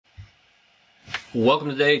Welcome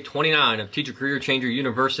to day 29 of Teacher Career Changer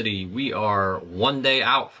University. We are one day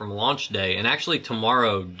out from launch day, and actually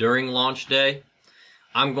tomorrow during launch day,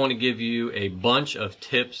 I'm going to give you a bunch of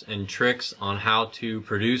tips and tricks on how to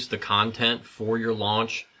produce the content for your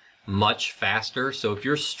launch much faster. So if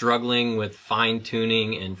you're struggling with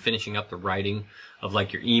fine-tuning and finishing up the writing of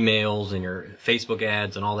like your emails and your Facebook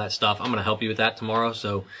ads and all that stuff, I'm going to help you with that tomorrow.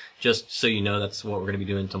 So just so you know, that's what we're going to be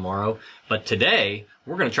doing tomorrow. But today,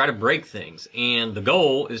 we're going to try to break things. And the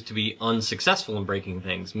goal is to be unsuccessful in breaking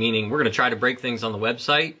things, meaning we're going to try to break things on the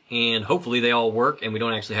website and hopefully they all work and we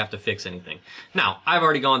don't actually have to fix anything. Now, I've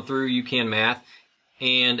already gone through UCAN Math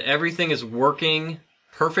and everything is working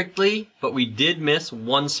perfectly, but we did miss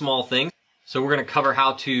one small thing. So we're going to cover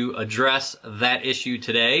how to address that issue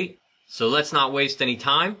today. So let's not waste any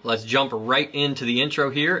time. Let's jump right into the intro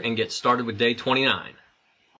here and get started with day 29.